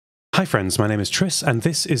Hi friends, my name is Tris, and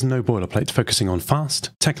this is No Boilerplate, focusing on fast,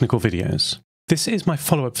 technical videos. This is my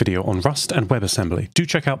follow-up video on Rust and WebAssembly. Do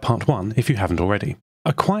check out part 1 if you haven't already.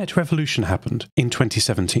 A quiet revolution happened in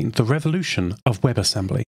 2017, the revolution of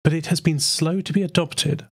WebAssembly, but it has been slow to be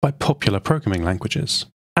adopted by popular programming languages.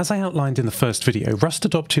 As I outlined in the first video, Rust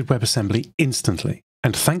adopted WebAssembly instantly,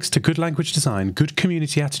 and thanks to good language design, good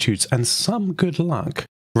community attitudes, and some good luck,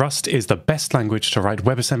 Rust is the best language to write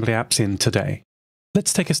WebAssembly apps in today.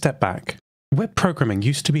 Let's take a step back. Web programming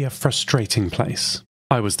used to be a frustrating place.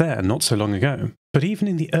 I was there not so long ago, but even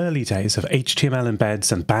in the early days of HTML embeds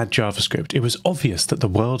and bad JavaScript, it was obvious that the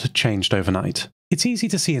world had changed overnight. It's easy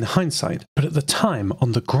to see in hindsight, but at the time,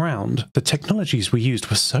 on the ground, the technologies we used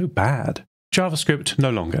were so bad. JavaScript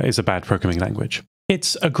no longer is a bad programming language.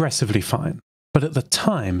 It's aggressively fine, but at the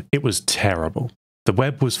time, it was terrible. The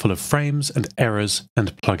web was full of frames and errors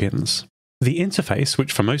and plugins. The interface,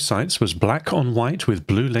 which for most sites was black on white with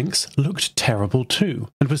blue links, looked terrible too,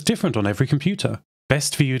 and was different on every computer.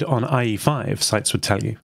 Best viewed on IE5, sites would tell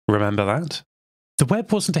you. Remember that? The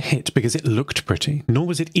web wasn't a hit because it looked pretty, nor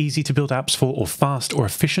was it easy to build apps for or fast or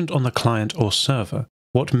efficient on the client or server.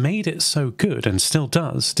 What made it so good, and still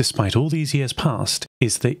does, despite all these years past,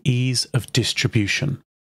 is the ease of distribution.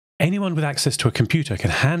 Anyone with access to a computer can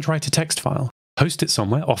handwrite a text file, post it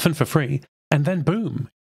somewhere, often for free, and then boom!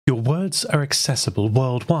 Your words are accessible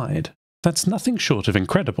worldwide. That's nothing short of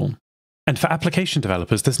incredible. And for application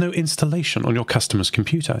developers, there's no installation on your customer's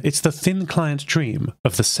computer. It's the thin client dream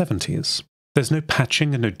of the 70s. There's no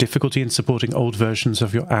patching and no difficulty in supporting old versions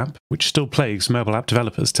of your app, which still plagues mobile app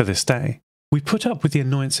developers to this day. We put up with the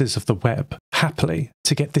annoyances of the web, happily,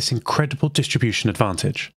 to get this incredible distribution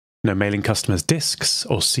advantage. No mailing customers disks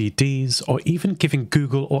or CDs, or even giving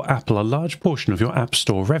Google or Apple a large portion of your App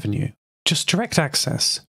Store revenue. Just direct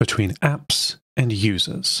access between apps and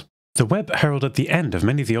users. The web heralded the end of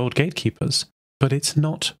many of the old gatekeepers, but it's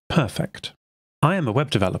not perfect. I am a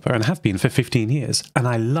web developer and have been for 15 years, and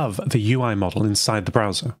I love the UI model inside the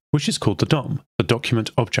browser, which is called the DOM, the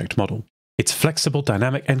Document Object Model. It's flexible,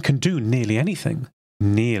 dynamic, and can do nearly anything.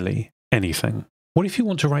 Nearly anything. What if you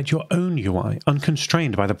want to write your own UI,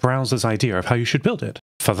 unconstrained by the browser's idea of how you should build it?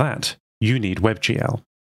 For that, you need Webgl.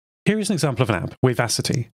 Here is an example of an app,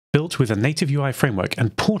 Vivacity, built with a native UI framework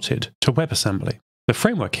and ported to WebAssembly. The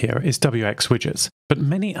framework here is WX Widgets, but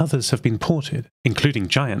many others have been ported, including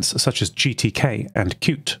giants such as GTK and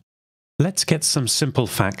Qt. Let's get some simple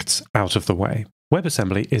facts out of the way.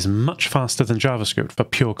 WebAssembly is much faster than JavaScript for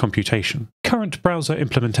pure computation. Current browser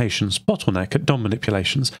implementations bottleneck at DOM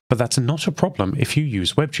manipulations, but that's not a problem if you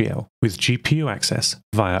use Webgl with GPU access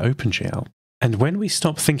via OpenGL. And when we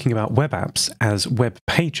stop thinking about web apps as web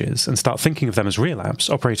pages and start thinking of them as real apps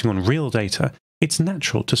operating on real data, it's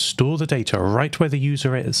natural to store the data right where the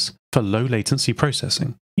user is for low latency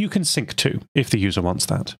processing. You can sync too, if the user wants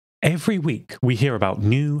that. Every week, we hear about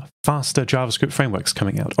new, faster JavaScript frameworks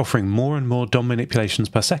coming out, offering more and more DOM manipulations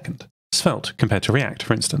per second. Svelte compared to React,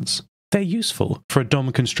 for instance. They're useful for a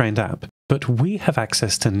DOM-constrained app, but we have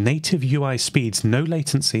access to native UI speeds, no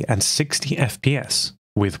latency, and 60 FPS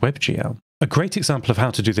with Webgl. A great example of how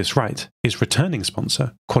to do this right is returning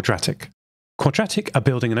sponsor Quadratic. Quadratic are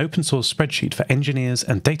building an open-source spreadsheet for engineers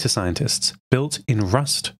and data scientists built in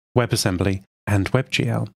Rust, WebAssembly, and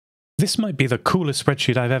Webgl. This might be the coolest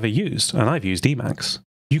spreadsheet I've ever used, and I've used Emacs.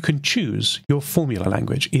 You can choose your formula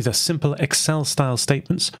language, either simple Excel-style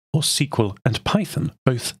statements or SQL and Python,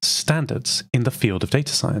 both standards in the field of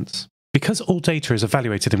data science. Because all data is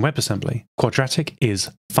evaluated in WebAssembly, Quadratic is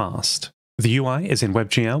fast. The UI is in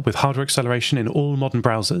Webgl with hardware acceleration in all modern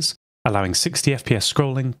browsers, allowing 60 FPS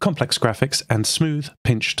scrolling, complex graphics, and smooth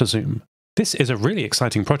pinch to zoom. This is a really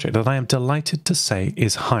exciting project that I am delighted to say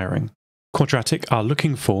is hiring. Quadratic are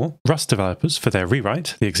looking for Rust developers for their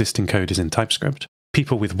rewrite, the existing code is in TypeScript,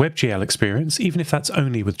 people with Webgl experience, even if that's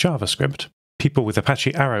only with JavaScript, people with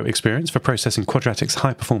Apache Arrow experience for processing Quadratic's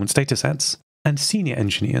high-performance datasets, and senior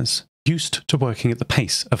engineers used to working at the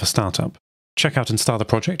pace of a startup. Check out and start the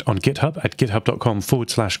project on GitHub at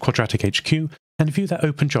github.com/quadratichq and view their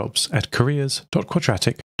open jobs at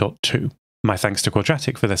careers.quadratic.to. My thanks to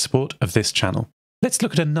Quadratic for their support of this channel. Let's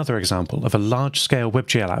look at another example of a large-scale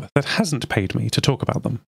Webgl app that hasn't paid me to talk about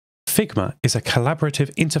them. Figma is a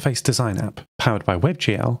collaborative interface design app powered by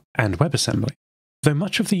Webgl and WebAssembly. Though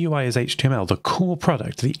much of the UI is HTML, the core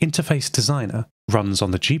product, the interface designer, runs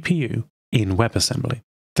on the GPU in WebAssembly.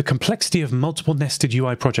 The complexity of multiple nested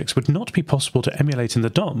UI projects would not be possible to emulate in the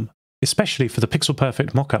DOM, especially for the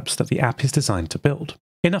pixel-perfect mockups that the app is designed to build.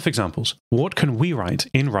 Enough examples. What can we write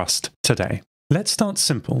in Rust today? Let's start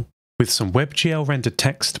simple with some Webgl rendered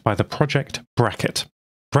text by the project Bracket.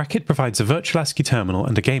 Bracket provides a virtual ASCII terminal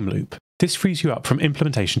and a game loop. This frees you up from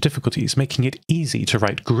implementation difficulties, making it easy to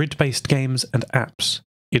write grid-based games and apps.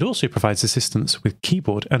 It also provides assistance with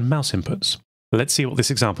keyboard and mouse inputs. Let's see what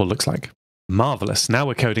this example looks like. Marvelous, now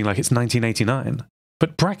we're coding like it's 1989.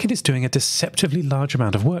 But Bracket is doing a deceptively large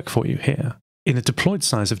amount of work for you here, in a deployed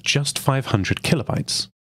size of just 500 kilobytes.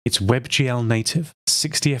 It's Webgl native,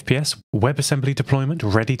 60 FPS, WebAssembly deployment,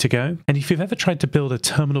 ready to go. And if you've ever tried to build a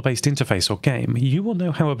terminal-based interface or game, you will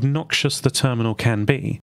know how obnoxious the terminal can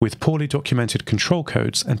be, with poorly documented control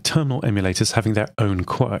codes and terminal emulators having their own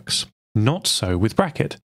quirks. Not so with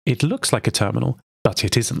Bracket. It looks like a terminal, but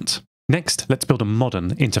it isn't. Next, let's build a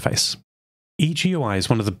modern interface. EGUI is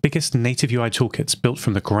one of the biggest native UI toolkits built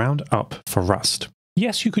from the ground up for Rust.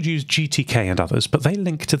 Yes, you could use GTK and others, but they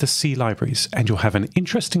link to the C libraries, and you'll have an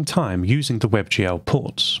interesting time using the WebGL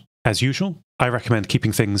ports. As usual, I recommend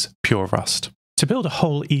keeping things pure Rust. To build a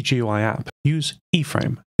whole EGUI app, use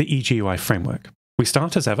eFrame, the EGUI framework. We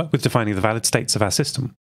start as ever with defining the valid states of our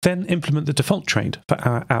system, then implement the default trait for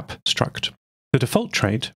our app struct. The default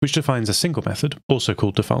trait, which defines a single method, also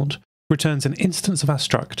called default, returns an instance of our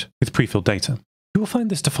struct with prefilled data. You will find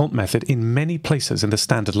this default method in many places in the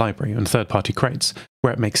standard library and third-party crates,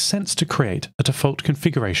 where it makes sense to create a default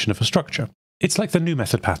configuration of a structure. It's like the new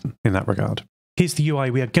method pattern in that regard. Here's the UI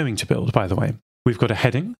we are going to build, by the way. We've got a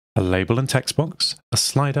heading, a label and text box, a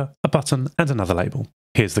slider, a button, and another label.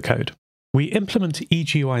 Here's the code. We implement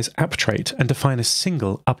EGUI's app trait and define a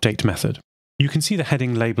single update method. You can see the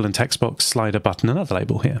heading, label, and text box, slider, button, and other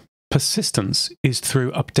label here. Persistence is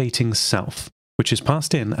through updating self, which is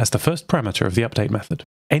passed in as the first parameter of the update method.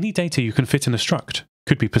 Any data you can fit in a struct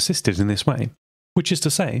could be persisted in this way, which is to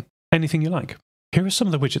say, anything you like. Here are some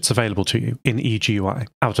of the widgets available to you in EGUI,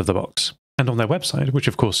 out of the box. And on their website, which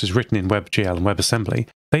of course is written in WebGL and WebAssembly,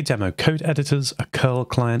 they demo code editors, a curl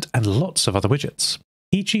client, and lots of other widgets.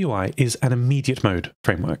 EGUI is an immediate mode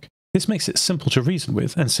framework. This makes it simple to reason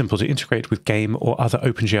with and simple to integrate with game or other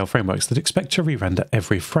OpenGL frameworks that expect to re-render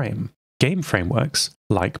every frame. Game frameworks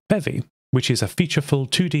like Bevy, which is a featureful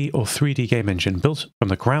 2D or 3D game engine built from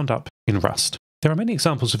the ground up in Rust. There are many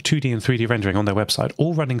examples of 2D and 3D rendering on their website,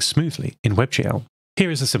 all running smoothly in WebGL. Here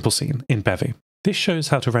is a simple scene in Bevy. This shows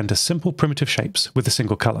how to render simple primitive shapes with a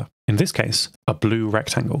single color, in this case, a blue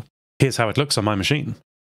rectangle. Here's how it looks on my machine.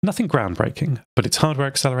 Nothing groundbreaking, but it's hardware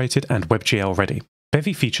accelerated and WebGL ready.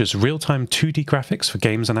 Bevy features real-time 2D graphics for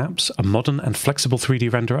games and apps, a modern and flexible 3D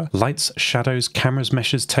renderer, lights, shadows, cameras,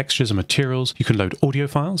 meshes, textures, and materials. You can load audio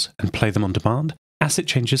files and play them on demand. Asset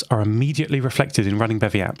changes are immediately reflected in running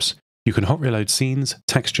Bevy apps. You can hot reload scenes,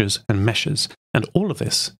 textures, and meshes, and all of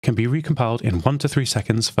this can be recompiled in 1 to 3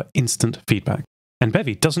 seconds for instant feedback. And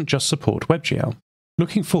Bevy doesn't just support WebGL.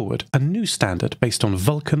 Looking forward, a new standard based on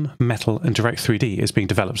Vulkan, Metal, and Direct3D is being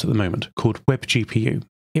developed at the moment, called WebGPU.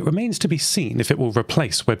 It remains to be seen if it will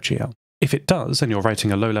replace WebGL. If it does, and you're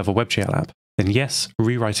writing a low-level WebGL app, then yes,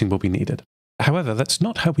 rewriting will be needed. However, that's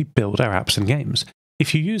not how we build our apps and games.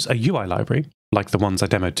 If you use a UI library, like the ones I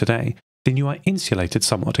demoed today, then you are insulated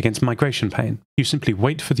somewhat against migration pain. You simply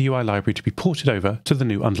wait for the UI library to be ported over to the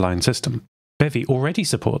new underlying system. Bevy already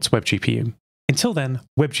supports WebGPU. Until then,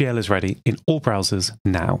 WebGL is ready in all browsers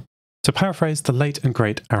now. To paraphrase the late and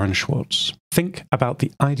great Aaron Swartz, think about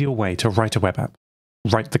the ideal way to write a web app.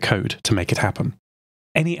 Write the code to make it happen.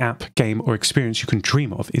 Any app, game, or experience you can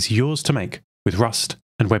dream of is yours to make with Rust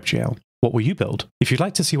and WebGL. What will you build? If you'd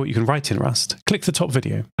like to see what you can write in Rust, click the top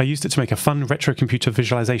video. I used it to make a fun retro computer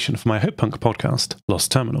visualization for my Hope Punk podcast,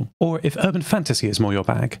 Lost Terminal. Or if urban fantasy is more your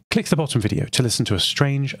bag, click the bottom video to listen to a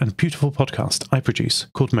strange and beautiful podcast I produce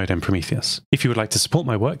called Modem Prometheus. If you would like to support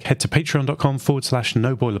my work, head to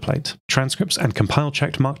patreon.com/noboilerplate. Transcripts and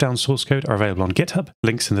compile-checked markdown source code are available on GitHub,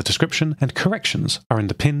 links in the description, and corrections are in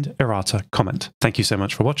the pinned ERRATA comment. Thank you so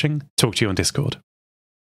much for watching. Talk to you on Discord.